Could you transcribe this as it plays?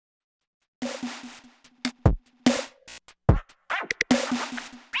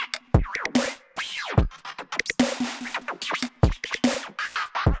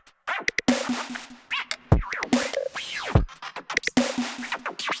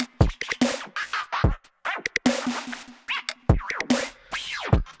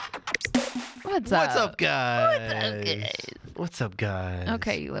What's up, guys? What's up, guys?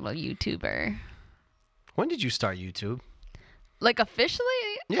 Okay, you little YouTuber. When did you start YouTube? Like officially?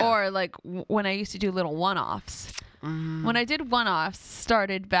 Yeah. Or like when I used to do little one-offs? When I did one-offs,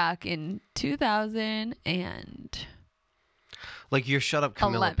 started back in 2000 and... Like your Shut Up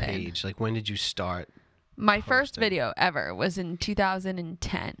Camilla 11. page. Like when did you start? My first posting? video ever was in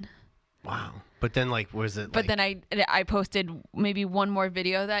 2010. Wow. But then like, was it But then I posted maybe one more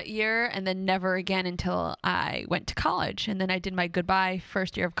video that year and then never again until I went to college. And then I did my goodbye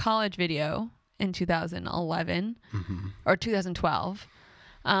first year of college video in 2011 or 2012.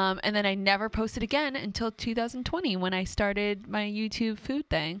 And then I never posted again until 2020 when I started my YouTube food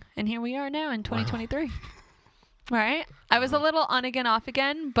thing. And here we are now in 2023. Wow. Right? I was a little on again, off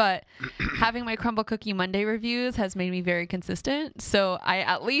again, but having my Crumble Cookie Monday reviews has made me very consistent. So I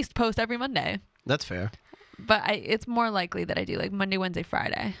at least post every Monday. That's fair. But it's more likely that I do like Monday, Wednesday,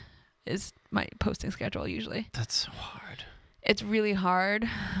 Friday is my posting schedule usually. That's so hard. It's really hard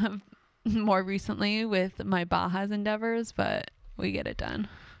more recently with my Bajas endeavors, but we get it done.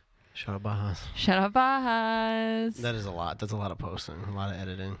 Shut up, Bajas. Shut up, Bajas. That is a lot. That's a lot of posting, a lot of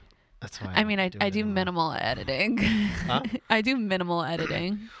editing. That's why I mean, I do minimal editing. Huh? I do minimal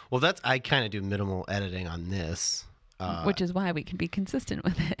editing. Well, I kind of do minimal editing on this. Which is why we can be consistent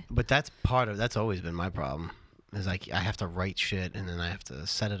with it. But that's always been my problem. Is like I have to write shit and then I have to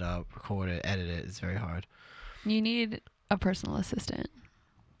set it up, record it, edit it. It's very hard. You need a personal assistant.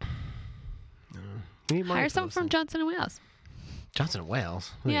 We need money Hire for someone those from things. Johnson & Wales. Johnson &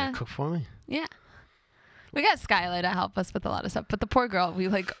 Wales? What, Yeah. you gonna cook for me? Yeah. We got Skyla to help us with a lot of stuff. But the poor girl, we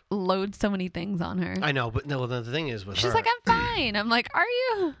like load so many things on her. I know, but no, the thing is with her. She's like, I'm fine. I'm like, are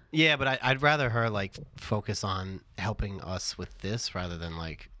you? Yeah, but I'd rather her like focus on helping us with this rather than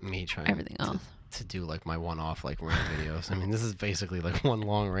like me trying Everything else. to do like my one-off like rant videos. I mean, this is basically like one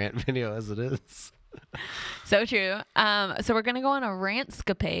long rant video as it is. So true. So we're gonna go on a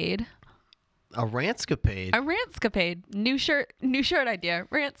rantscapade. A rantscapade. A rantscapade. New shirt idea.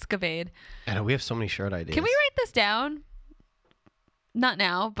 Rantscapade. I know we have so many shirt ideas. Can we write this down? Not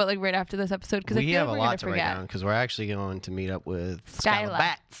now, but like right after this episode, because I We feel have like a we're lot gonna to write forget. down because we're actually going to meet up with Skyla.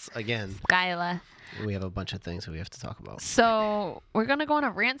 Bats again. Skyla. We have a bunch of things that we have to talk about. So we're gonna go on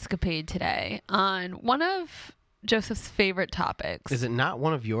a rantscapade today on one of Joseph's favorite topics. Is it not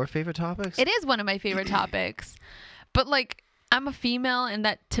one of your favorite topics? It is one of my favorite topics, but like I'm a female, and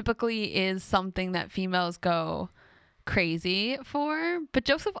that typically is something that females go crazy for. But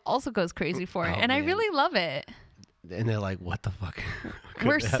Joseph also goes crazy for it, and I man. really love it. And they're like, "What the fuck?" could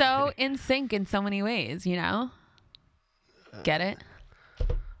We're that so be? in sync in so many ways, you know. Get it?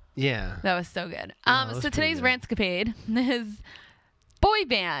 Yeah. That was so good. that was So today's pretty rantscapade is boy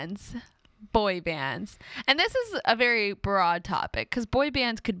bands. Boy bands. And this is a very broad topic because boy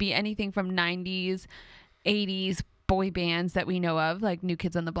bands could be anything from 90s, 80s boy bands that we know of, like New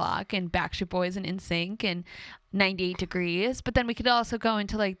Kids on the Block and Backstreet Boys and Nsync and 98 Degrees. But then we could also go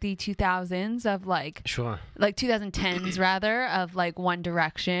into like the 2000s of like Sure. 2010s rather, of like One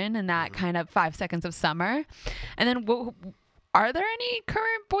Direction and that kind of 5 Seconds of Summer. And then are there any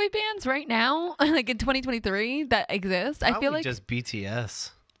current boy bands right now, like in 2023, that exist? I feel like just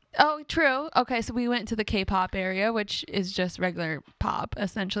BTS. Oh, true. Okay, so we went to the K-pop area, which is just regular pop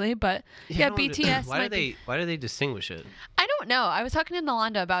essentially. But yeah, BTS. Why do they distinguish it? I don't know. I was talking to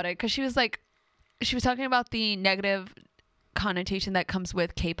Nalanda about it because she was talking about the negative connotation that comes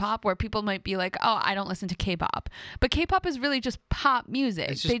with K-pop, where people might be like, "Oh, I don't listen to K-pop," but K-pop is really just pop music.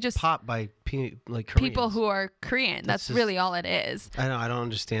 It's They just pop by like Koreans. people who are Korean. That's just- really all it is. I don't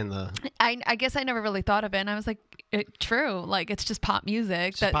understand the. I guess I never really thought of it, and I was like, true. Like it's just pop music.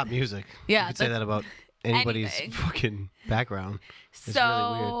 It's just pop music. Yeah, You could say that about anybody's anything. fucking background. It's So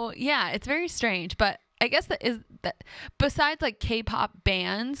really weird. yeah, it's very strange, but I guess that besides like K-pop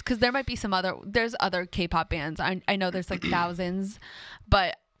bands, because there's other K-pop bands. I know there's like thousands,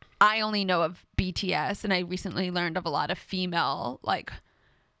 but I only know of BTS, and I recently learned of a lot of female like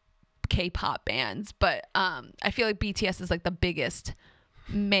K-pop bands. But I feel like BTS is like the biggest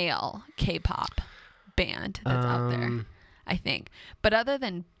male K-pop band that's out there, I think. But other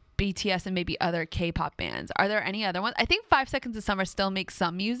than BTS and maybe other K-pop bands, are there any other ones? I think 5 Seconds of Summer still makes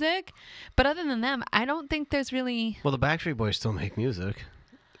some music, but other than them, I don't think there's really. Well, the Backstreet Boys still make music,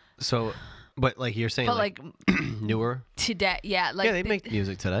 so But like you're saying, But like newer. today, yeah, like Yeah, they make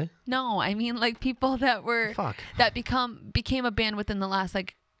music today. No, I mean like people that were Fuck. that became a band within the last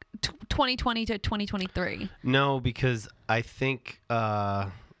like 2020 to 2023. No, because I think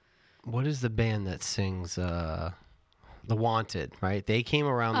what is the band that sings The Wanted, right? They came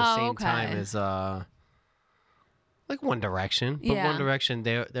around the same time as like One Direction. But Yeah. One Direction,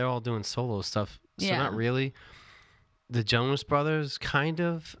 they're all doing solo stuff. So Yeah. not really. The Jonas Brothers, kind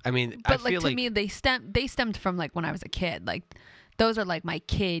of. I mean, But I feel to me, they stemmed from like when I was a kid. Like those are like my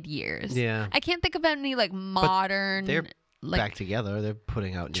kid years. Yeah. I can't think of any like modern. they're like, back together. They're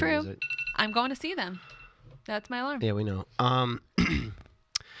putting out new True. music. I'm going to see them. That's my alarm. Yeah, we know.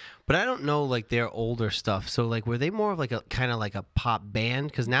 But I don't know like their older stuff. So like, were they more of like a kind of like a pop band?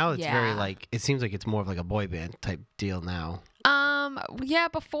 Because now it's very Yeah. like it seems like it's more of like a boy band type deal now. Yeah,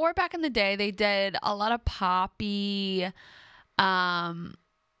 before back in the day, they did a lot of poppy,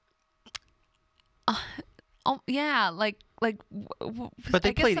 yeah, like, But they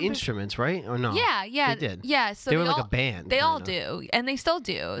I guess played some instruments, right? Or no? Yeah, yeah, They did. yeah. So they were all, like a band. They all kinda. do, and they still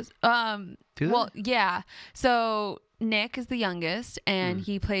do. Do they? Well, yeah. So Nick is the youngest, and Hmm.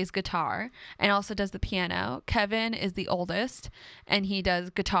 he plays guitar and also does the piano. Kevin is the oldest, and he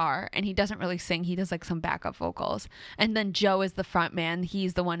does guitar, and he doesn't really sing. He does like some backup vocals. And then Joe is the front man.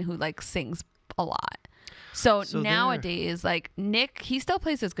 He's the one who like sings a lot. So So nowadays, like Nick, he still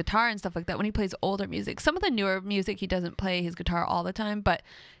plays his guitar and stuff like that when he plays older music. Some of the newer music, he doesn't play his guitar all the time, but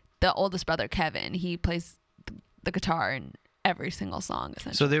the oldest brother, Kevin, he plays the guitar in every single song,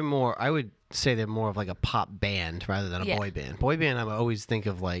 essentially. So they're more. I would say they're more of like a pop band rather than a Yeah. boy band. Boy band, I always think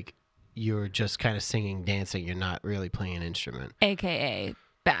of like you're just kind of singing, dancing. You're not really playing an instrument. AKA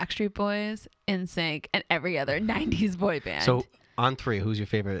Backstreet Boys, Nsync, and every other 90s boy band. So on three, who's your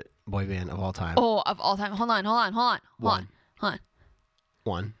favorite boy band of all time? Oh, of all time. Hold on.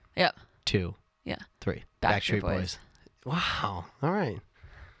 One, Yep. two, Yeah. three. Backstreet Boys. Wow. All right.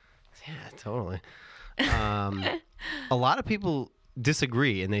 Yeah, totally. A lot of people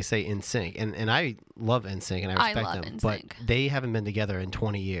disagree and they say NSYNC, and I love NSYNC and I respect love them, NSYNC. but they haven't been together in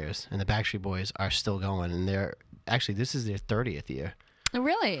 20 years, and the Backstreet Boys are still going, and they're actually this is their 30th year.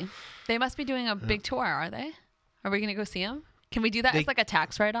 Really? They must be doing a big tour, are they? Are we going to go see them? Can we do that as like a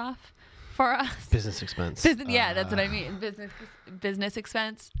tax write-off for us? Business expense. Yeah, that's what I mean. Business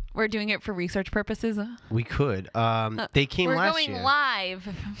expense. We're doing it for research purposes. We could. They came We're last going year. live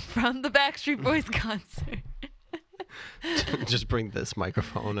from the Backstreet Boys concert. Just bring this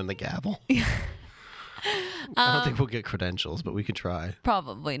microphone and the gavel. I don't think we'll get credentials, but we could try.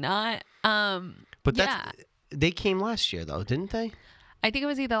 Probably not. But yeah. They came last year though, didn't they? I think it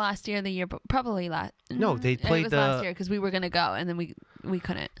was either last year or the year, but probably last. No, they played It was the- last year because we were gonna go and then we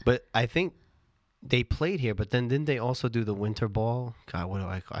couldn't. But I think they played here, but then didn't they also do the Winter Ball? God, what do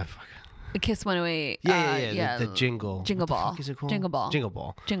I fuck. The Kiss 108. Yeah. The jingle. Jingle What the Ball. fuck is it called? Jingle Ball. Jingle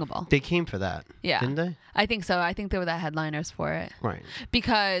Ball. Jingle Ball. They came for that. Yeah. Didn't they? I think so. I think they were the headliners for it. Right.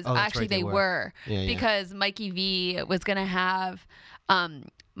 Because Oh, that's actually right, they they were. were. Yeah. Because Mikey V was gonna have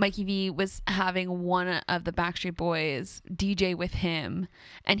Mikey V was having one of the Backstreet Boys DJ with him,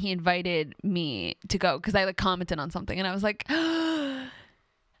 and he invited me to go because I like commented on something, and I was like,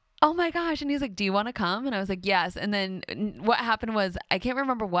 oh my gosh. And he's like, do you want to come? And I was like, yes. And then what happened was, I can't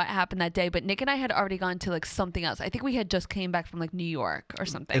remember what happened that day, but Nick and I had already gone to like something else. I think we had just came back from like New York or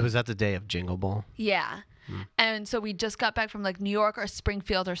something. It was at the day of Jingle Ball. Yeah. And so we just got back from like New York or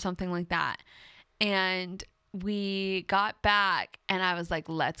Springfield or something like that. And we got back and I was like,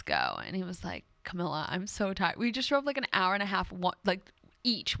 let's go. And he was like, Camilla, I'm so tired. We just drove like an hour and a half, like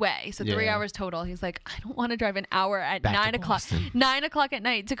each way. So 3 Yeah. hours total. He's like, I don't want to drive an hour at Back to 9 o'clock, Boston. 9 o'clock at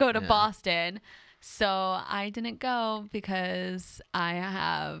night to go to Yeah. Boston. So I didn't go because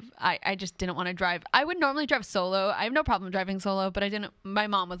I just didn't want to drive. I would normally drive solo. I have no problem driving solo, but I didn't. My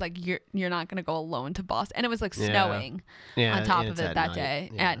mom was like, you're not going to go alone to Boston. And it was like Yeah. snowing Yeah. on top and of it's it at that night. day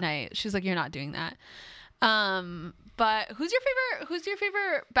Yeah. at night. She's like, you're not doing that. But who's your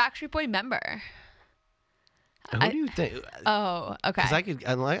favorite Backstreet Boy member? Who do you think? Oh, okay. Because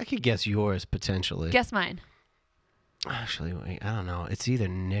I could guess yours potentially. Guess mine. Actually, wait, I don't know. It's either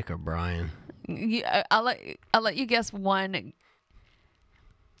Nick or Brian. I'll let you guess one.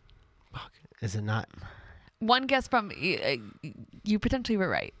 Fuck. Is it not? One guess from you potentially were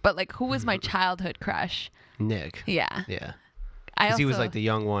right, but like, who was my childhood crush? Nick. Yeah, Yeah. I Because he was also- like the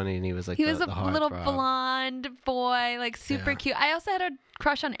young one, and he was like he the, was a the heartthrob. little blonde boy, like super Yeah. cute. I also had a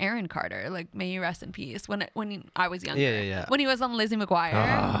crush on Aaron Carter, like may you rest in peace. When I was younger, Yeah. when he was on Lizzie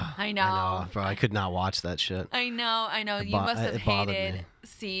McGuire. I know. Bro. I could not watch that shit. I know. It You bo- must have it bothered hated me.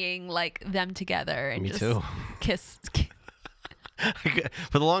 seeing like them together and Me just too. kiss.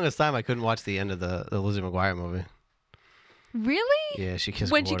 For the longest time, I couldn't watch the end of the Lizzie McGuire movie. Really? Yeah, she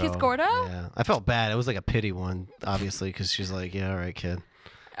kissed When Gordo. she kissed Gordo? Yeah, I felt bad. It was like a pity one, obviously, because she's like, yeah, all right, kid.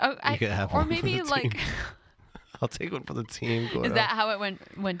 Oh, You could have or one for maybe the like, team. I'll take one for the team, Gordo. is that how it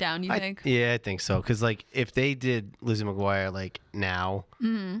went down? You think? Yeah, I think so. Because like, if they did Lizzie McGuire like now,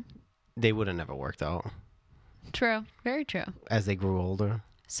 they would have never worked out. True. Very true. As they grew older.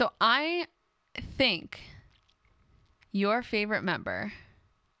 So I think your favorite member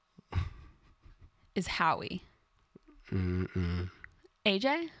is Howie.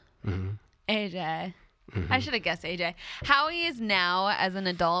 AJ? AJ. I should have guessed AJ. Howie is now, as an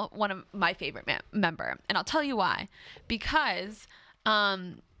adult, one of my favorite member. And I'll tell you why. Because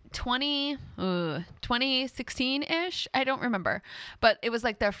 2016-ish, I don't remember. But it was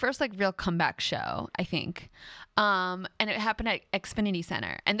like their first like real comeback show, I think. And it happened at Xfinity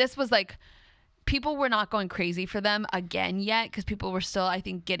Center. And this was like, people were not going crazy for them again yet. Because people were still, I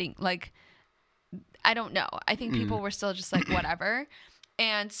think, getting like, I don't know. I think people were still just like, whatever.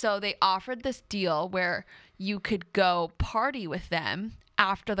 And so they offered this deal where you could go party with them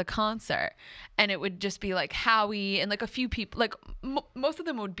after the concert. And it would just be like Howie and like a few people, like most of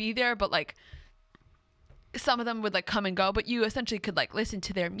them would be there, but like some of them would like come and go, but you essentially could like listen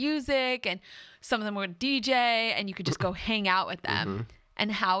to their music, and some of them would DJ, and you could just go hang out with them.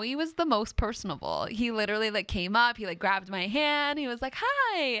 And Howie was the most personable. He literally like came up, he like grabbed my hand, he was like,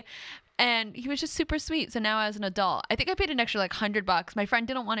 hi. And he was just super sweet. So now as an adult, I think I paid an extra like $100. My friend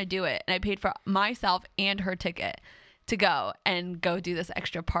didn't want to do it. And I paid for myself and her ticket to go do this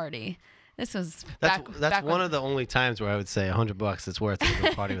extra party. This was that's back one of the only times where I would say $100 it's worth it to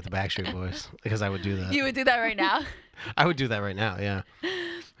go party with the Backstreet Boys, because I would do that. You would do that right now? I would do that right now, yeah.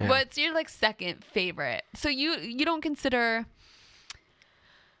 What's your like second favorite? So you don't consider,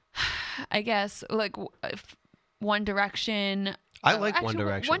 I guess, like One Direction. I like One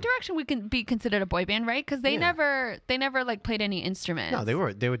Direction. One Direction we can be considered a boy band, right? Because they never like played any instruments. No, they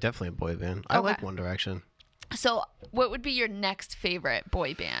were definitely a boy band. I like One Direction. So what would be your next favorite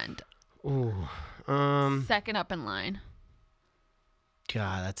boy band? Ooh, second up in line.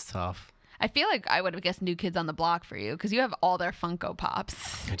 God, that's tough. I feel like I would have guessed New Kids on the Block for you, because you have all their Funko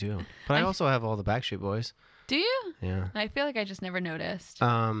Pops. I do, but I also have all the Backstreet Boys. Do you? Yeah. I feel like I just never noticed. They're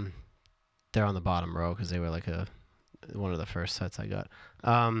on the bottom row because they were like one of the first sets I got.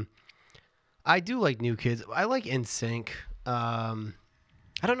 I do like New Kids. I like Nsync.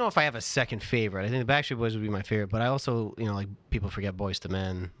 I don't know if I have a second favorite. I think the Backstreet Boys would be my favorite, but I also, like, people forget Boyz II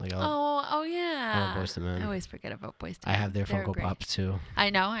Men. Like, oh yeah. I love Boyz II Men. I always forget about Boyz II Men. I have their Funko Pops too.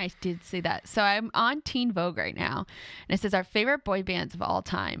 I know, I did see that. So I'm on Teen Vogue right now, and it says our favorite boy bands of all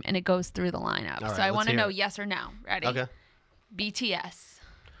time, and it goes through the lineup. Right, so I want to know it. yes or no. Ready? Okay. BTS.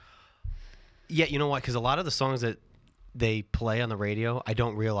 Yeah, you know what? Because a lot of the songs that they play on the radio, I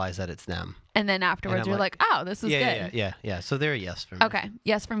don't realize that it's them. And then afterwards, you're like, oh, this is good. Yeah. So they're a yes for me. Okay.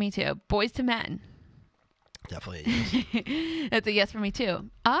 Yes for me too. Boyz II Men. Definitely a yes. That's a yes for me too.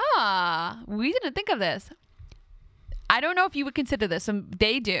 We didn't think of this. I don't know if you would consider this.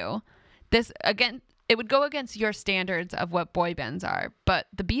 They do. This, again, it would go against your standards of what boy bands are. But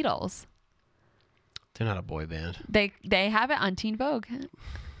the Beatles. They're not a boy band. They have it on Teen Vogue.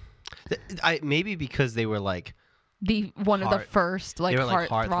 Maybe because they were like... One of the first like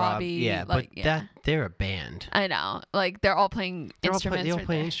heartthrobby, they're a band. I know, like they're all playing instruments. They all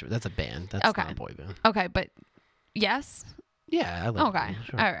play instruments. That's a band. That's not a boy band. Okay, but yes. Yeah, I like. Okay,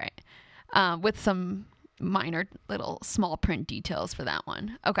 sure. All right. With some minor little small print details for that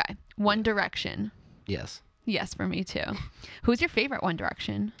one. Okay, One Direction. Yes. Yes, for me too. Who's your favorite One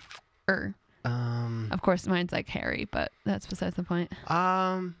Direction? Of course, mine's like Harry, but that's besides the point.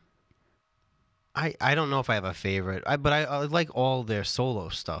 I don't know if I have a favorite, but I like all their solo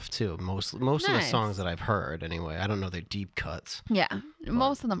stuff too. Most of the songs that I've heard, anyway. I don't know their deep cuts. Yeah,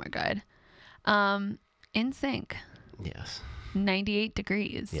 most of them are good. Nsync. Yes. 98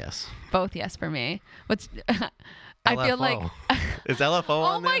 Degrees. Yes. Both yes for me. I feel like is LFO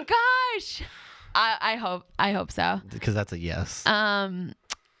on there? Oh my gosh. I hope so. Because that's a yes.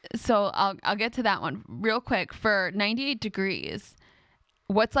 So I'll get to that one real quick. For 98 Degrees,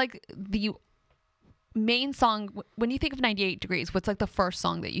 what's like the main song when you think of 98 Degrees? What's like the first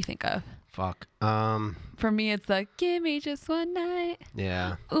song that you think of? Fuck. For me, it's like "Give Me Just One Night."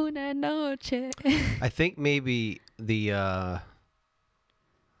 Yeah. Una noche. I think maybe the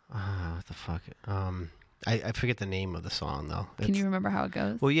what the fuck? I forget the name of the song though. Can you remember how it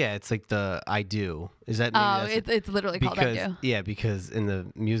goes? Well, yeah, it's like the "I Do." Is that? It's literally called "I Do." Yeah, because in the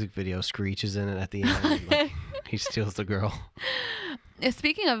music video, Screech is in it at the end. And, like, he steals the girl.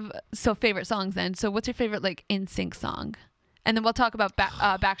 Speaking of favorite songs, then, so what's your favorite like Nsync song? And then we'll talk about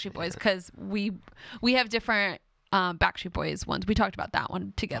Backstreet Boys because we have different Backstreet Boys ones. We talked about that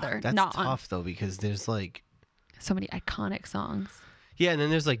one together. That's tough though, because there's like so many iconic songs. Yeah, and then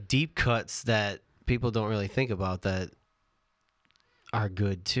there's like deep cuts that people don't really think about that are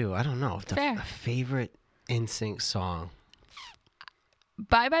good too. I don't know. A favorite Nsync song.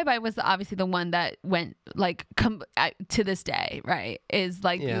 Bye Bye Bye was obviously the one that went like to this day, right? Is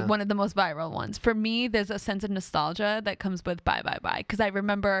like one of the most viral ones. For me, there's a sense of nostalgia that comes with Bye Bye Bye because I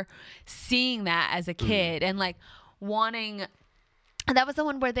remember seeing that as a kid and like wanting. That was the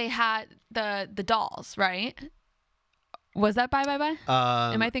one where they had the dolls, right? Was that Bye Bye Bye?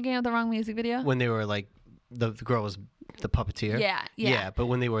 Am I thinking of the wrong music video? When they were like the girl was the puppeteer. Yeah. But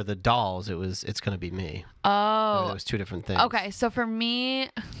when they were the dolls, It's Gonna Be Me. Oh. It was two different things. Okay, so for me,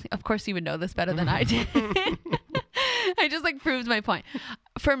 of course you would know this better than I did. I just like proved my point.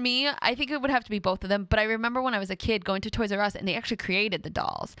 For me, I think it would have to be both of them. But I remember when I was a kid going to Toys R Us and they actually created the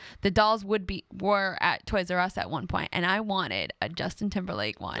dolls. The dolls were at Toys R Us at one point, and I wanted a Justin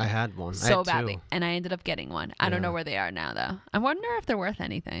Timberlake one. I had one so badly, and I ended up getting one. I don't know where they are now though. I wonder if they're worth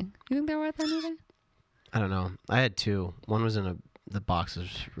anything. You think they're worth anything? I don't know. I had two. One was in the box was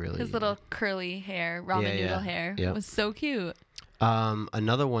really his little curly hair, ramen noodle hair. It was so cute.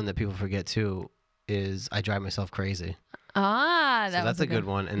 Another one that people forget too is I Drive Myself Crazy. That's a good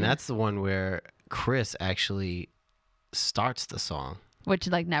one, and that's the one where Chris actually starts the song, which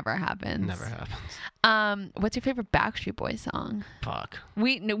like never happens. Never happens. What's your favorite Backstreet Boys song? Fuck.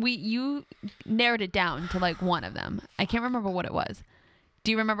 You narrowed it down to like one of them. I can't remember what it was.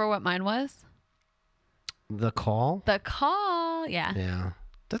 Do you remember what mine was? The Call. The Call. Yeah. Yeah,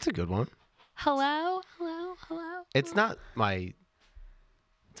 that's a good one. Hello. It's not my.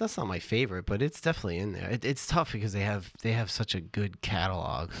 That's not my favorite, but it's definitely in there. It's tough because they have such a good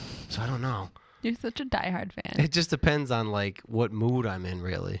catalog. So I don't know. You're such a diehard fan. It just depends on like what mood I'm in,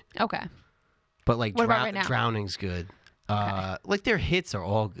 really. Okay. But like what about right now? Drowning's good. Okay. Like their hits are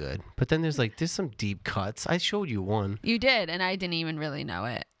all good, but then there's some deep cuts. I showed you one. You did, and I didn't even really know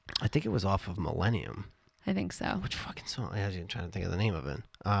it. I think it was off of Millennium. I think so. Which fucking song? I was even trying to think of the name of it.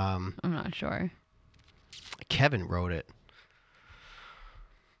 I'm not sure. Kevin wrote it.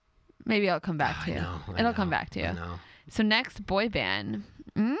 Maybe I'll come back to you. It'll come back to you. I know. So next boy band,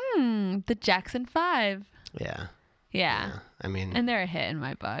 the Jackson 5. Yeah. I mean, and they're a hit in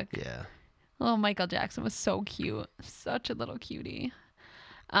my book. Yeah. Little Michael Jackson was so cute. Such a little cutie.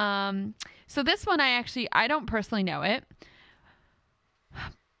 So this one I don't personally know it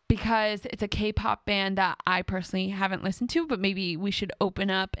because it's a K-pop band that I personally haven't listened to, but maybe we should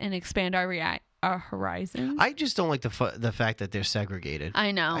open up and expand our horizons. I just don't like the fact that they're segregated.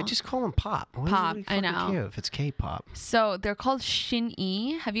 I know. I just call them pop. Pop. I know. Care if it's K-pop. So they're called Shin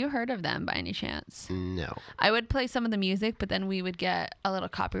E. Have you heard of them by any chance? No. I would play some of the music, but then we would get a little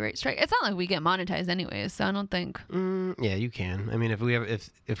copyright strike. It's not like we get monetized anyways, so I don't think. Yeah, you can. I mean, if we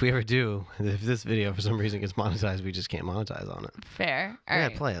ever do, if this video for some reason gets monetized, we just can't monetize on it. Fair. All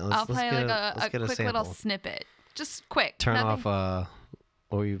right. Play it. I'll play a quick little snippet. Just quick. Turn off.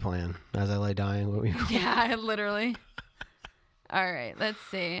 What were you playing? As I Lay Dying? What were you playing? Yeah, literally. All right, let's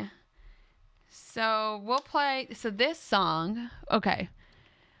see. So we'll play. So this song, okay.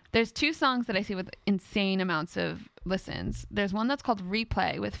 There's two songs that I see with insane amounts of listens. There's one that's called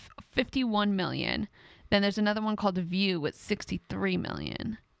Replay with 51 million. Then there's another one called View with 63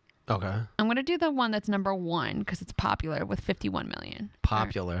 million. Okay. I'm going to do the one that's number one because it's popular with 51 million.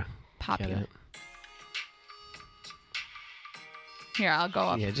 Popular. Right. Popular. Here, I'll go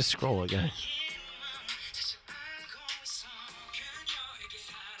up. Yeah, just scroll again.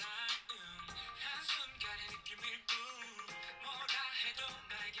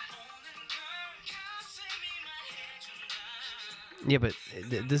 Yeah, but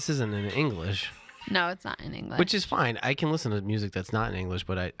this isn't in English. No, it's not in English. Which is fine. I can listen to music that's not in English,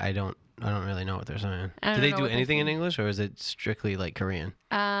 but I don't really know what they're saying. Do they do anything in English, or is it strictly like Korean?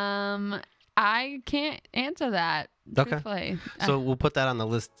 I can't answer that. Okay. Truthfully. So we'll put that on the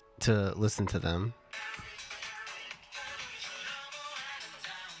list to listen to them.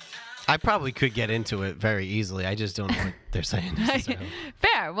 I probably could get into it very easily. I just don't know what they're saying necessarily.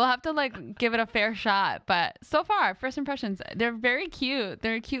 Fair. We'll have to give it a fair shot. But so far, first impressions, they're very cute.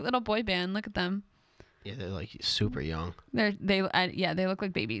 They're a cute little boy band. Look at them. Yeah, they're like super young. They look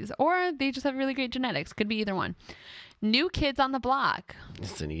like babies, or they just have really great genetics. Could be either one. New Kids on the Block.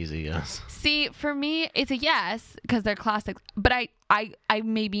 It's an easy yes. See, for me, it's a yes because they're classics. But I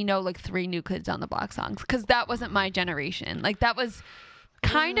maybe know 3 New Kids on the Block songs because that wasn't my generation. That was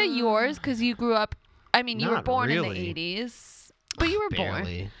kind of yours because you grew up. I mean, you were born in the 80s. But you were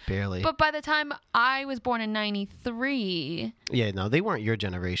Barely. But by the time I was born in 93. Yeah, no, they weren't your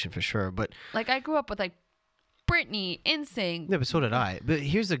generation for sure. But like I grew up with like Britney, Nsync. Yeah, but so did I. But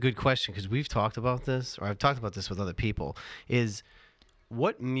here's a good question, because we've talked about this, or I've talked about this with other people, is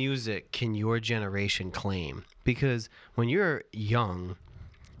what music can your generation claim? Because when you're young,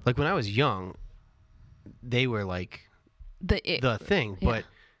 like when I was young, they were like the thing. Yeah. But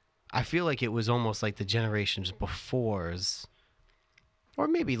I feel like it was almost like the generations before's, or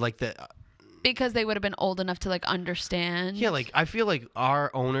maybe like the... because they would have been old enough to like understand. Yeah, like I feel like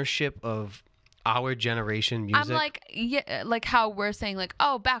our ownership of our generation music. I'm like, yeah, like how we're saying like,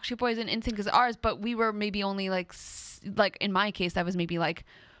 oh, Backstreet Boys and Nsync is ours, but we were maybe only like in my case, I was maybe like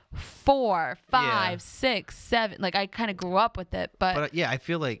 4, 5, 6, 7. Like I kind of grew up with it, but yeah, I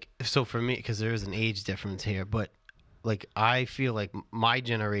feel like, so for me, because there is an age difference here, but like I feel like my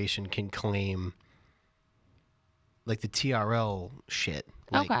generation can claim like the TRL shit,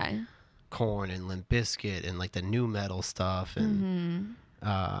 like okay, Korn and Limp Bizkit and like the new metal stuff and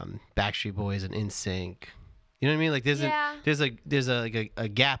Backstreet Boys and Nsync. You know what I mean? Like there's a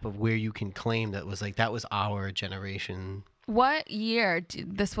gap of where you can claim that was our generation. What year?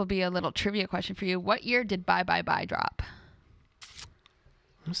 This will be a little trivia question for you. What year did Bye Bye Bye drop?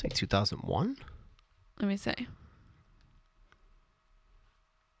 I want to say 2001. Let me see.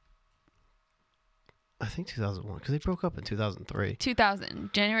 I think 2001, because they broke up in 2003. 2000,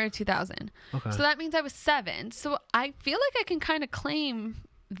 January 2000. Okay. So that means I was 7. So I feel like I can kind of claim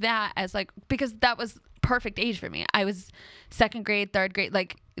that as like, because that was perfect age for me. I was 2nd grade, 3rd grade,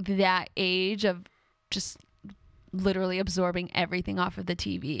 like that age of just literally absorbing everything off of the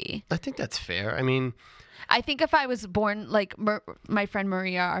TV. I think that's fair. I mean, I think if I was born like my friend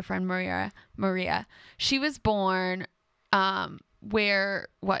Maria, our friend Maria, she was born where,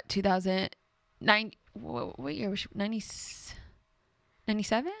 what, 2009, what year was she?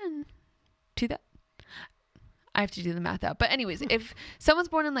 97? I have to do the math out. But anyways, if someone's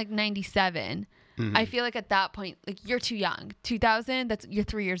born in like 97, I feel like at that point, like you're too young. 2000, you're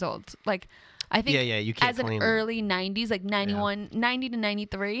 3 years old. Like I think you can't as an early 90s, like 91, 90 to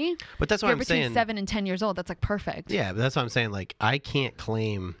 93. But that's what you're I'm between saying. 7 and 10 years old. That's like perfect. Yeah, but that's what I'm saying. Like I can't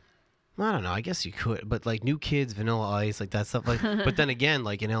claim. I don't know. I guess you could, but like New Kids, Vanilla Ice, like that stuff. Like, but then again,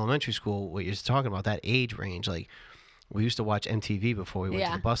 like in elementary school, what you're talking about, that age range, like we used to watch MTV before we went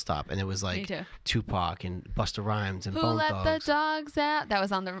to the bus stop, and it was like Tupac and Busta Rhymes and Who Bone let Thugs. the dogs out? That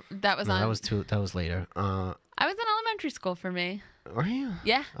was on. That was later. I was in elementary school for me. Were you?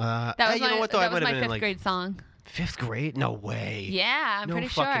 Yeah. That was you know what, though? that was my 5th like, grade song. 5th grade? No way. Yeah, I'm pretty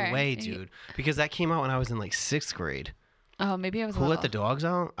sure. No fucking way, dude. Because that came out when I was in like 6th grade. Oh, maybe I was. Who Let the Dogs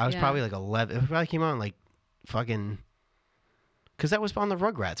Out? I was probably like 11. It probably came out in like fucking. Because that was on the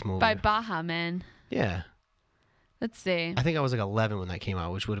Rugrats movie. By Baha Man. Yeah. Let's see. I think I was like 11 when that came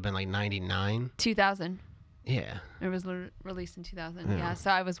out, which would have been like 99. 2000. Yeah. It was released in 2000. Yeah.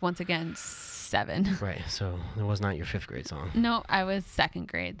 So I was once again 7. Right. So it was not your 5th grade song. No, I was 2nd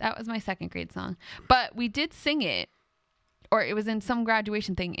grade. That was my 2nd grade song. But we did sing it. Or it was in some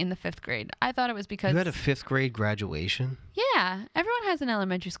graduation thing in the 5th grade. I thought it was because... You had a 5th grade graduation? Yeah. Everyone has an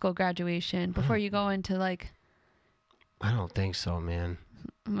elementary school graduation before you go into like... I don't think so, man.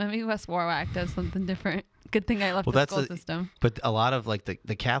 Maybe West Warwick does something different. Good thing I left the school system. But a lot of like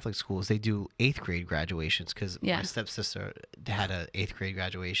the Catholic schools, they do 8th grade graduations, because my stepsister had a 8th grade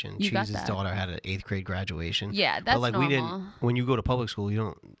graduation. Cheese's daughter had an 8th grade graduation. Yeah, that's but like normal. we didn't. When you go to public school,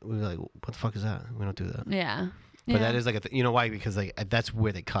 we're like, what the fuck is that? We don't do that. Yeah. But that is like you know why? Because like that's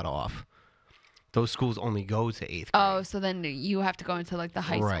where they cut off. Those schools only go to 8th grade. Oh, so then you have to go into like the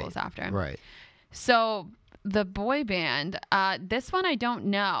high schools after. Right. So the boy band, this one I don't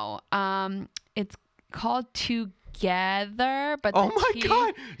know. It's called Together, but oh my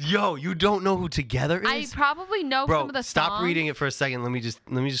god, yo, you don't know who Together is? I probably know some of the songs. Stop reading it for a second. Let me just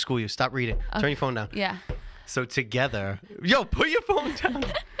school you. Stop reading. Okay. Turn your phone down. Yeah. So Together, yo, put your phone down,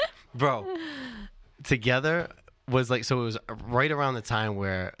 bro. Together was like, so it was right around the time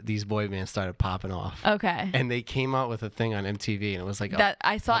where these boy bands started popping off. Okay. And they came out with a thing on MTV, and it was like that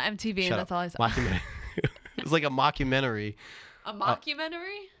I saw MTV, and that's all I saw. It was like a mockumentary. A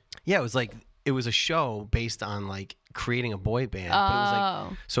mockumentary? Yeah, it was a show based on like creating a boy band. But it was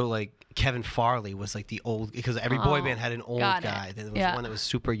like, so like Kevin Farley was like the old, because every boy band had an old guy. There was one that was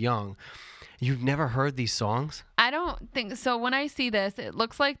super young. You've never heard these songs? I don't think so. When I see this, it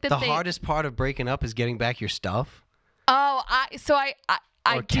looks like that the hardest part of breaking up is getting back your stuff. Oh, I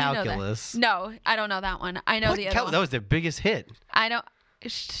or do Calculus. know that. No, I don't know that one. I know the other one. That was their biggest hit. I don't.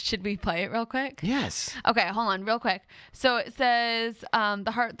 Should we play it real quick? Yes. Okay, hold on, real quick. So it says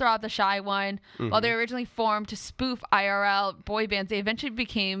the Heartthrob, the Shy One. While they were originally formed to spoof IRL boy bands, they eventually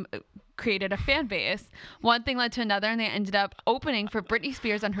created a fan base. One thing led to another, and they ended up opening for Britney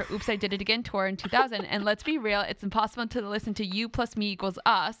Spears on her Oops, I Did It Again tour in 2000. And let's be real, it's impossible to listen to You Plus Me Equals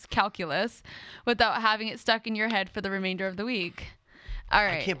Us, Calculus, without having it stuck in your head for the remainder of the week. All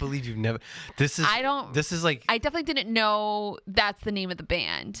right. I can't believe you've never. This is like. I definitely didn't know that's the name of the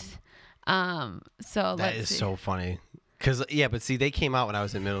band. So that is so funny. Cause but see, they came out when I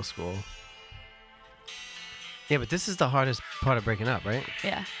was in middle school. Yeah, but this is the hardest part of breaking up, right?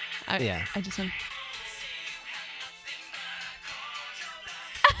 Yeah. I just want.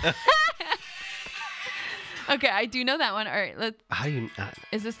 Okay, I do know that one. All right, let's. How do you?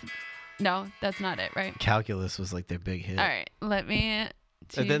 Is this? No, that's not it, right? Calculus was like their big hit. All right, let me.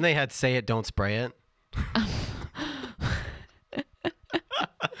 And then they had Say It, Don't Spray It.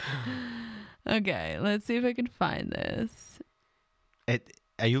 Okay, let's see if I can find this.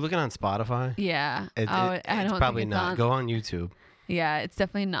 Are you looking on Spotify? Yeah. I don't probably think it's not. Go on YouTube. Yeah, it's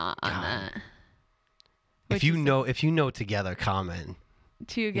definitely not on that. If you know Together, comment.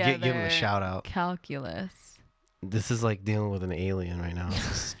 Together. Give them a shout out. Calculus. This is like dealing with an alien right now. This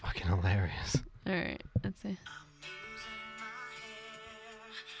is fucking hilarious. All right, let's see.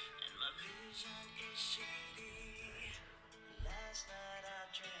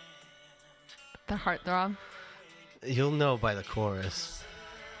 The Heartthrob. You'll know by the chorus.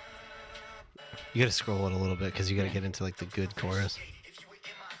 You gotta scroll it a little bit because you gotta get into like the good chorus.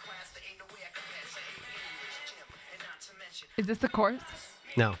 Is this the chorus?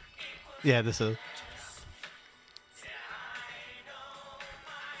 No. Yeah, this is.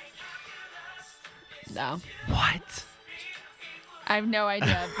 No. What? I have no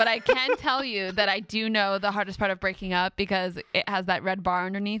idea, but I can tell you that I do know the hardest part of breaking up because it has that red bar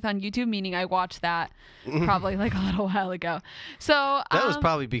underneath on YouTube, meaning I watched that probably like a little while ago. So that was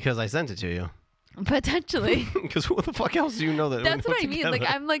probably because I sent it to you. Potentially. Because what the fuck else do you know that? That's what I mean. Like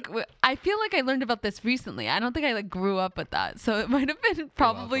I feel like I learned about this recently. I don't think I like grew up with that, so it might have been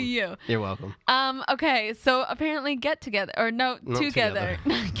probably you. You're welcome. Okay. So apparently, Get Together or no, Together.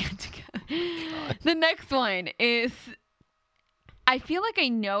 Get Together. God. The next one is. I feel like I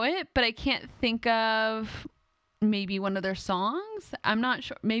know it, but I can't think of maybe one of their songs. I'm not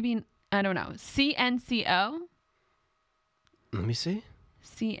sure. Maybe I don't know. CNCO. Let me see.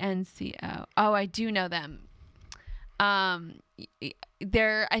 CNCO. Oh, I do know them. I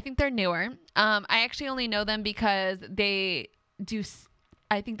think they're newer. I actually only know them because they do.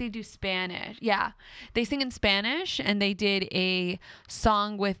 I think they do Spanish. Yeah, they sing in Spanish, and they did a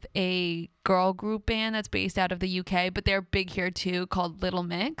song with a girl group band that's based out of the UK, but they're big here too, called Little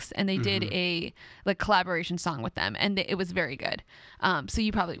Mix, and they did a like collaboration song with them, and it was very good. So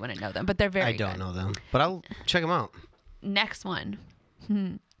you probably wouldn't know them, but they're very good. I don't know them, but I'll check them out. Next one.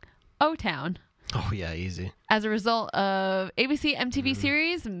 O-Town. Oh yeah, easy. As a result of ABC MTV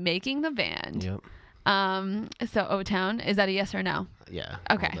series Making the Band. Yep. So O-Town, is that a yes or no? Yeah.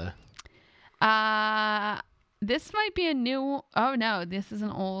 Okay. This might be a new. Oh no, this is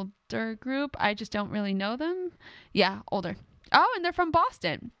an older group. I just don't really know them. Yeah, older. Oh, and they're from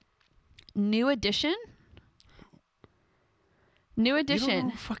Boston. New Edition. New Edition. You don't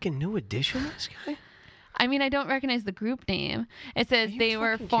know fucking New Edition, this guy? I mean, I don't recognize the group name. It says they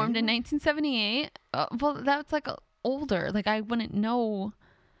were formed in 1978. Well, that's like older. Like I wouldn't know.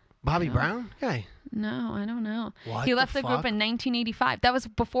 Bobby Brown guy? No, I don't know. What he left the group in 1985. That was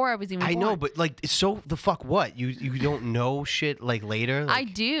before I was even born. I know, but like, so the fuck what? You don't know shit like later? Like, I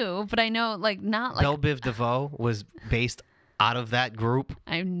do, but I know like not like. Belle Biv DeVoe was based out of that group?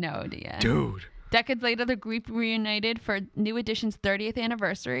 I have no idea. Dude. Decades later, the group reunited for New Edition's 30th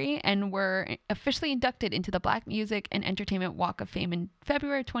anniversary and were officially inducted into the Black Music and Entertainment Walk of Fame in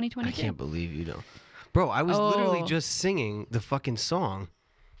February 2022. I can't believe you don't. Bro, I was literally just singing the fucking song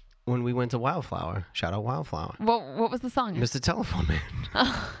when we went to Wildflower. Shout out Wildflower. What was the song? Mr. Telephone Man.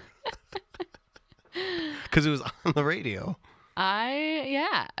 Because it was on the radio.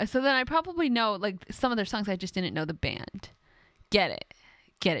 Yeah. So then I probably know like some of their songs. I just didn't know the band. Get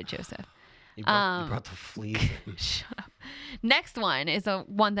it, Joseph. You brought the fleas in. Shut up. Next one is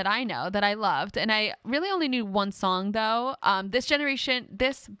one that I know that I loved, and I really only knew one song though.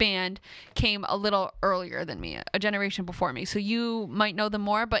 This band came a little earlier than me, a generation before me. So you might know them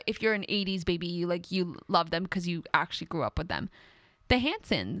more, but if you're an 80s baby, you love them because you actually grew up with them. The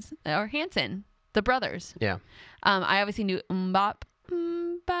Hanson, the brothers. Yeah. I obviously knew Mbop.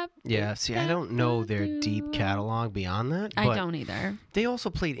 Yeah, see, I don't know their deep catalog beyond that. I don't either. They also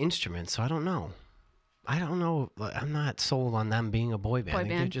played instruments, so I don't know. I don't know. I'm not sold on them being a boy band. I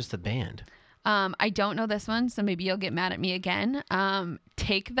think they're just a band. I don't know this one, so maybe you'll get mad at me again.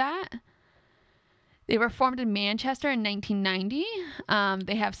 Take That. They were formed in Manchester in 1990.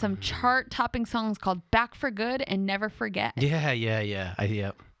 They have some chart-topping songs called Back for Good and Never Forget. Yeah.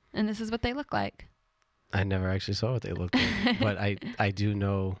 Yep. And this is what they look like. I never actually saw what they looked like, but I do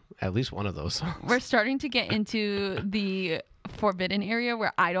know at least one of those songs. We're starting to get into the forbidden area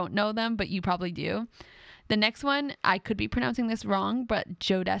where I don't know them, but you probably do. The next one, I could be pronouncing this wrong, but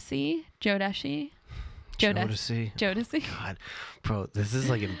Jodeci. Jodeci. God, bro, this is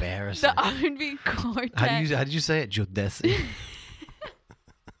like embarrassing. The R&B quartet. How did you say it? Jodeci.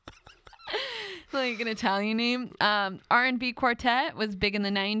 Like an Italian name. R&B quartet was big in the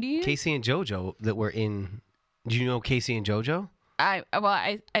 90s. Casey and JoJo that were in. Do you know Casey and JoJo? I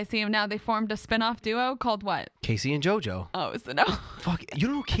see them now. They formed a spin-off duo called what? Casey and JoJo. Oh, so no. Fuck, you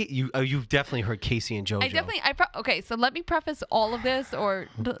don't know you've definitely heard Casey and JoJo. Okay, so let me preface all of this, or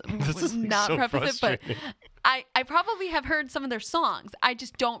This is not so preface it, but frustrating. I probably have heard some of their songs. I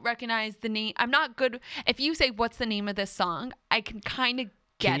just don't recognize the name. I'm not good. If you say what's the name of this song, I can kind of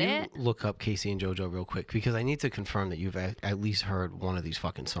get it. Can you look up Casey and JoJo real quick, because I need to confirm that you've at least heard one of these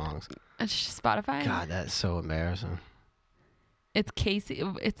fucking songs. Spotify. God, that's so embarrassing. It's Casey.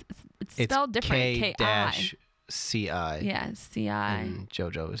 It's spelled different. K-C-I. Yeah, C-I. And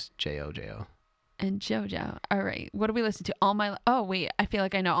JoJo is J-O-J-O. And JoJo. All right. What do we listen to? All My Life. Oh, wait. I feel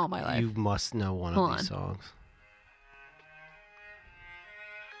like I know All My Life. You must know one Hold of these on. songs.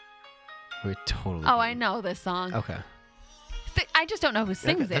 We're totally. I know this song. Okay. I just don't know who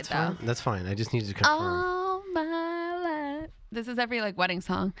sings that's it, though. Fine. That's fine. I just needed to confirm. All my life. This is every wedding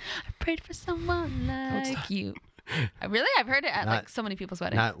song. I prayed for someone like you. Really? I've heard it at so many people's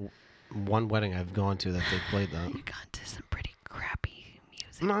weddings. Not one wedding I've gone to that they played that. You've gone to some pretty crappy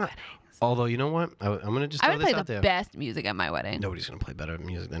music weddings. Although, you know what? I'm going to just throw this out there. I would play the best music at my wedding. Nobody's going to play better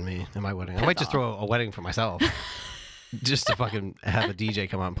music than me at my wedding. I might just throw a wedding for myself. Just to fucking have a DJ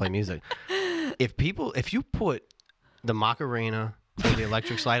come out and play music. If you put the Macarena or the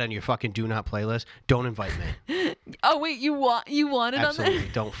Electric Slide on your fucking do not playlist, don't invite me. Oh wait, you want it Absolutely, on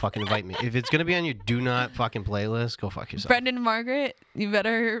there? don't fucking invite me. If it's gonna be on your do not fucking playlist, go fuck yourself. Brendan and Margaret, you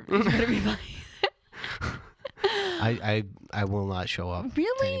better be playing. I will not show up to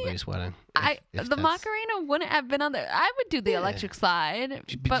anybody's wedding. The Macarena wouldn't have been on there. I would do the Electric Slide,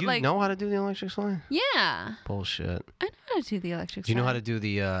 but you know how to do the Electric Slide? Yeah. Bullshit. I know how to do the Electric Slide. Do you know how to do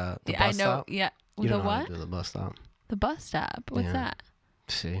the bus I know. stop? Yeah. You the don't know what? how to do the bus stop. The bus stop. What's that?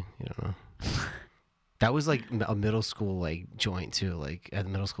 See, you don't know. That was like a middle school joint too. Like at the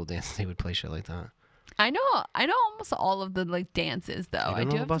middle school dances, they would play shit like that. I know almost all of the dances though. I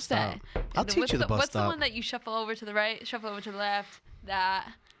do have to say. I'll teach you the bus stop. What's the one that you shuffle over to the right, shuffle over to the left,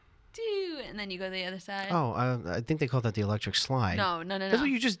 and then you go to the other side? Oh, I think they call that the Electric Slide. No. That's what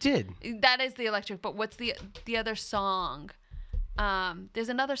you just did. That is the electric. But what's the other song? There's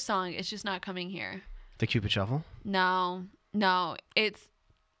another song. It's just not coming here. The Cupid Shuffle? No. It's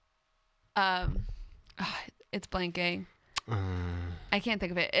it's blanking. I can't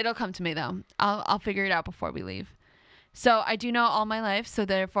think of it. It'll come to me though. I'll figure it out before we leave. So I do know All My Life, so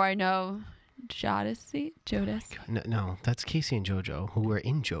therefore I know Jodeci. No, that's Casey and JoJo, who were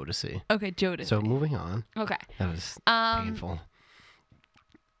in Jodeci. Okay, Jodeci. So moving on. Okay. That was painful.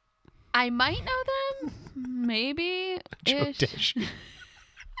 I might know them, maybe. Jodeci.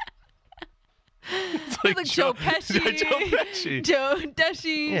 It's like Joe Pesci. Joe Pesci. Joe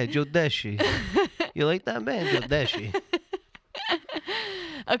Pesci. Yeah, Joe Pesci. You like that band, Joe Pesci?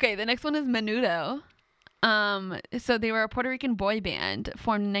 Okay, the next one is Menudo. So they were a Puerto Rican boy band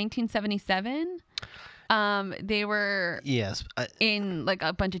formed in 1977. They were in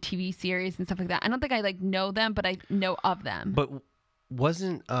a bunch of TV series and stuff like that. I don't think I know them, but I know of them. But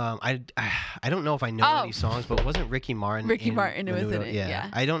wasn't I don't know if I know any songs, but wasn't Ricky Martin? Ricky Martin Menudo? was in it. Yeah.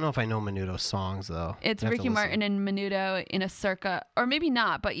 I don't know if I know Menudo's songs though. It's Ricky Martin and Menudo in a circa, or maybe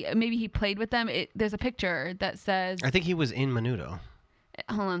not, but maybe he played with them. There's a picture that says. I think he was in Menudo.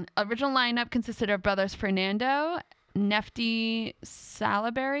 Hold on. Original lineup consisted of brothers Fernando, Nefty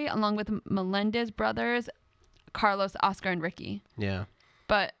Salaberry, along with Melendez brothers, Carlos, Oscar, and Ricky. Yeah.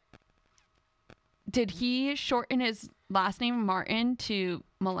 But did he shorten his last name Martin to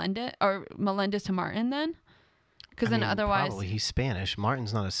Melendez, or Melendez to Martin then? Because then otherwise, probably he's Spanish.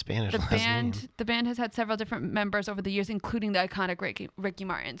 Martin's not a Spanish last name. The band has had several different members over the years, including the iconic Ricky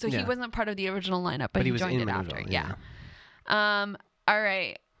Martin. So he wasn't part of the original lineup, but he joined it Menudo, after. Yeah. All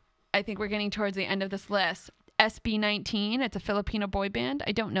right. I think we're getting towards the end of this list. SB19. It's a Filipino boy band.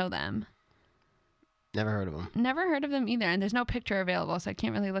 I don't know them. Never heard of them. Never heard of them either, and there's no picture available, so I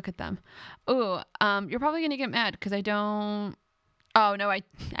can't really look at them. Ooh, you're probably gonna get mad because I don't. Oh no,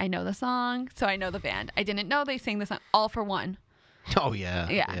 I know the song, so I know the band. I didn't know they sang the song All for One. Oh yeah.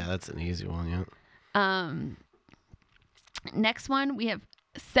 Yeah, that's an easy one. Yeah. Next one we have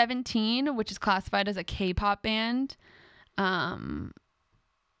 17, which is classified as a K-pop band. I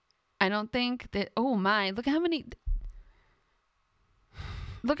don't think that. Oh my! Look at how many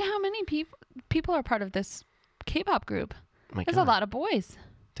people are part of this K-pop group. My There's God. a lot of boys.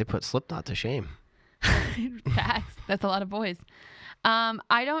 They put Slipknot to shame. Facts. That's a lot of boys.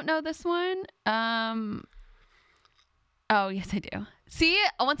 I don't know this one. Oh yes, I do. See,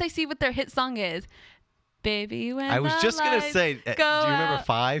 once I see what their hit song is, baby. When I was just gonna say. Do you remember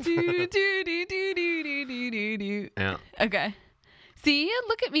 5? Yeah. Okay. See,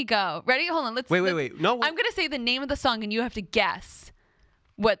 look at me go. Ready? Hold on. Wait. No. I'm gonna say the name of the song, and you have to guess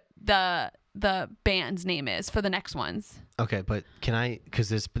what the band's name is for the next ones. Okay, but can I? Because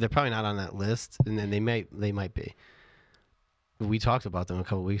they're probably not on that list, and then they might be. We talked about them a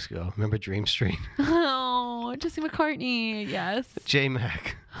couple weeks ago. Remember Dream Street? Oh, Jesse McCartney. Yes.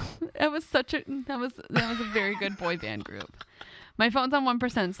 J-Mac. That was a very good boy band group. My phone's on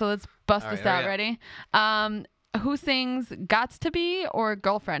 1%, so let's bust this out. Ready? Who sings "Gots to Be" or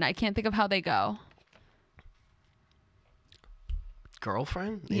 "Girlfriend"? I can't think of how they go.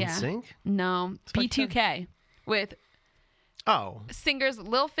 Girlfriend? Yeah. Nsync? No. B2K with singers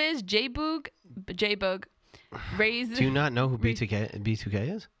Lil Fizz, J-Boog, Raise. Do you not know who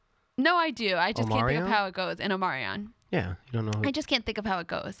B2K is? No, I do. I just can't think of Omarion? how it goes. And Omarion. Yeah, you don't know who. I just can't think of how it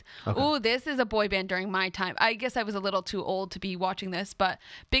goes. Okay. Ooh, this is a boy band during my time. I guess I was a little too old to be watching this, but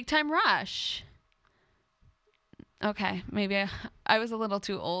Big Time Rush. Okay, maybe I was a little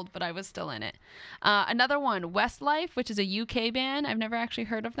too old, but I was still in it. Another one, Westlife, which is a UK band. I've never actually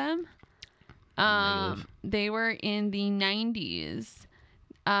heard of them. Negative. They were in the 90s.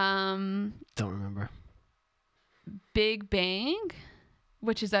 Don't remember. Big Bang,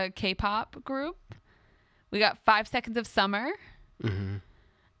 which is a K-pop group. We got 5 Seconds of Summer.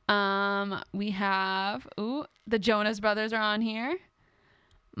 Mm-hmm. We have the Jonas Brothers are on here.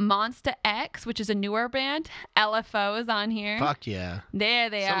 Monsta X, which is a newer band. LFO is on here. Fuck yeah. There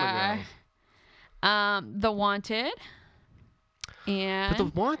they Summer are. Girls. The Wanted. And But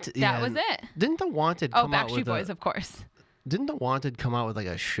the Wanted. that was it. Didn't the Wanted come out Backstreet with Boys, of course. Didn't the Wanted come out with like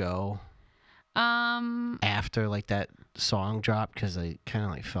a show after like that song dropped because they kind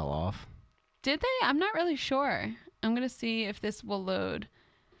of like fell off? Did they? I'm not really sure. I'm gonna see if this will load.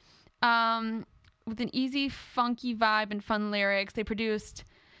 With an easy, funky vibe and fun lyrics, they produced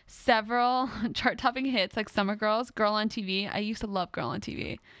several chart-topping hits like "Summer Girls," "Girl on TV." I used to love "Girl on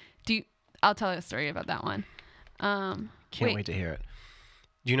TV." I'll tell you a story about that one. Can't wait to hear it.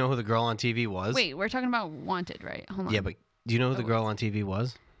 Do you know who the girl on TV was? Wait, we're talking about Wanted, right? Hold on. Yeah, but do you know who the girl on TV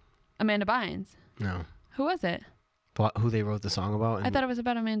was? Amanda Bynes. No. Who was it? Who they wrote the song about? I thought it was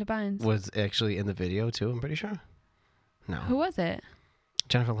about Amanda Bynes. Was actually in the video too. I'm pretty sure. No. Who was it?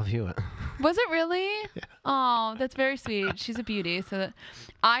 Jennifer Love Hewitt. Was it really? Yeah. Oh, that's very sweet. She's a beauty.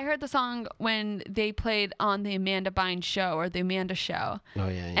 I heard the song when they played on the Amanda Bynes show or the Amanda show. Oh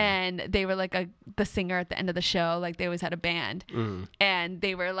yeah. And they were like the singer at the end of the show. Like they always had a band, and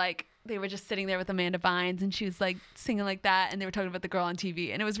they were just sitting there with Amanda Bynes, and she was like singing like that, and they were talking about the girl on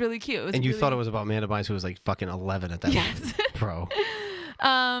TV, and it was really cute. And you thought it was about Amanda Bynes, who was like fucking 11 at that yes. Pro.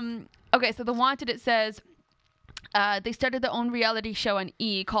 Okay, so The Wanted, it says. They started their own reality show on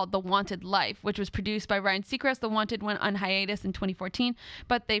E! Called The Wanted Life, which was produced by Ryan Seacrest. The Wanted went on hiatus in 2014,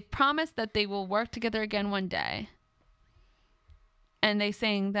 but they've promised that they will work together again one day. And they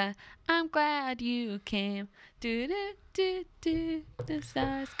sang the "I'm glad you came, do do do do, the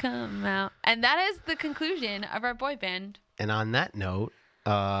stars come out," and that is the conclusion of our boy band. And on that note,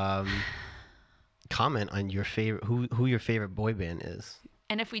 comment on your favorite who your favorite boy band is,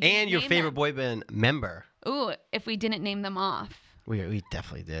 and if we your favorite boy band member. Ooh, if we didn't name them off. We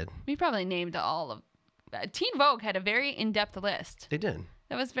definitely did. We probably named all of. Teen Vogue had a very in-depth list. They did.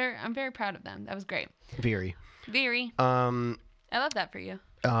 I'm very proud of them. That was great. Very. I love that for you.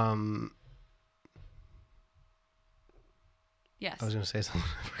 Yes. I was gonna say something.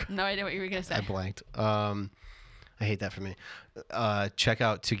 No idea what you were gonna say. I blanked. I hate that for me. Check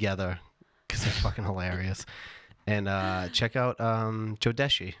out Together because they're fucking hilarious, and check out Joe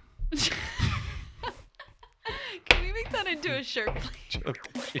Deshi. Can we make that into a shirt, please? Joe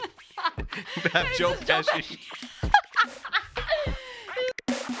Deshi. Joe Pesci.